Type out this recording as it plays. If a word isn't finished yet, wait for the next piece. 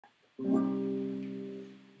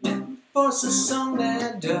Never force a song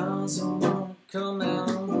that doesn't wanna come out,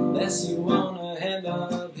 unless you wanna end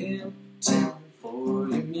up impotent for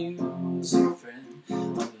your music friend.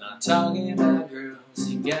 I'm not talking about girls,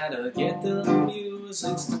 you gotta get the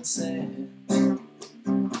music's consent.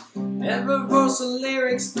 Never force the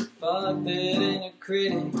lyrics, but fuck that ain't a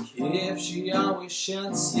critic if she always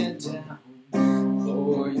shuts you down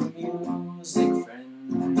for your music friend.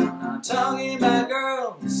 I'm not talking about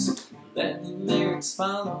girls, let the lyrics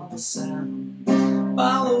follow the sound.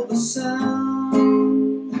 Follow the sound,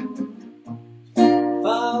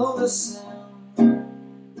 follow the sound.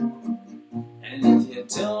 And if you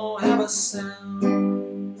don't have a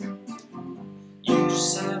sound, you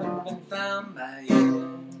just haven't been found by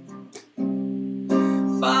you.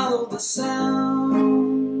 Follow the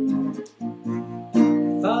sound,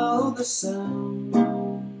 follow the sound.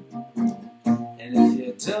 And if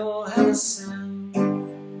you don't have a sound,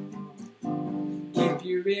 keep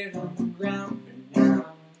your ear on the ground for now.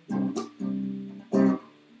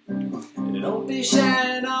 Don't be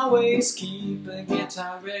shy and always keep a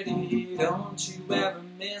guitar ready. Don't you ever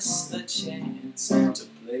miss the chance to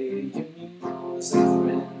play your music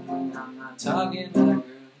friend. I'm not talking about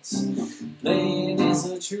girls, playing is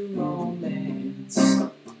a true romance.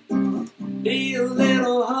 Be a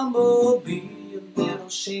little humble, be a little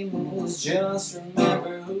shameless. Just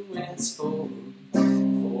remember who it's for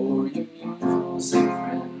your music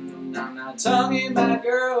friend. I'm not talking about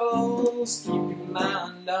girls, keep your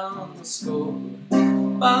mind on the score.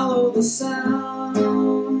 Follow the sound,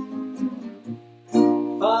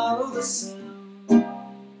 follow the sound.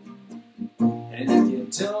 And if you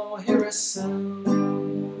don't hear a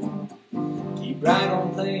sound, keep right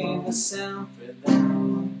on playing the sound for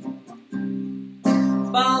them.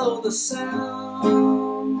 Follow the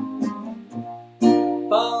sound,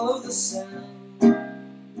 follow the sound.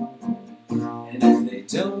 And if they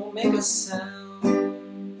don't make a sound,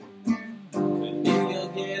 maybe you'll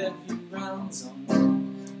get a few rounds on them.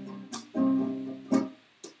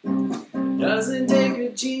 Doesn't take a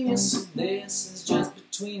genius, so this is just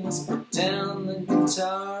between us. Put down the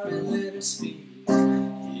guitar and let her speak.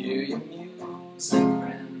 Hear your music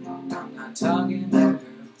friend. I'm not talking about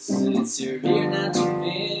girls, it's your ear, not your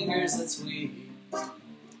fingers that's weak.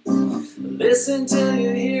 Listen till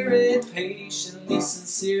you hear it patiently,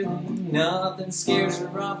 sincerely. Nothing scares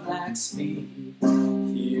her off like speed.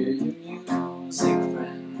 Hear your music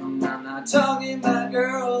friend. I'm not talking about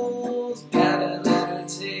girls, gotta let her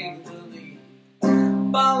take the lead.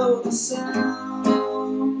 Follow the sound,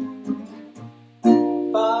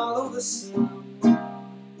 follow the sound.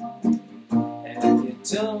 And if you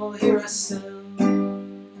don't hear a sound,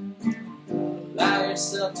 allow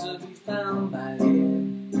yourself to be found by ear.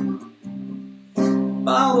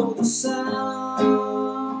 Follow the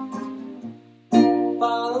sound,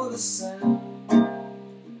 follow the sound.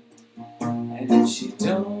 And if she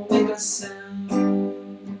don't make a sound,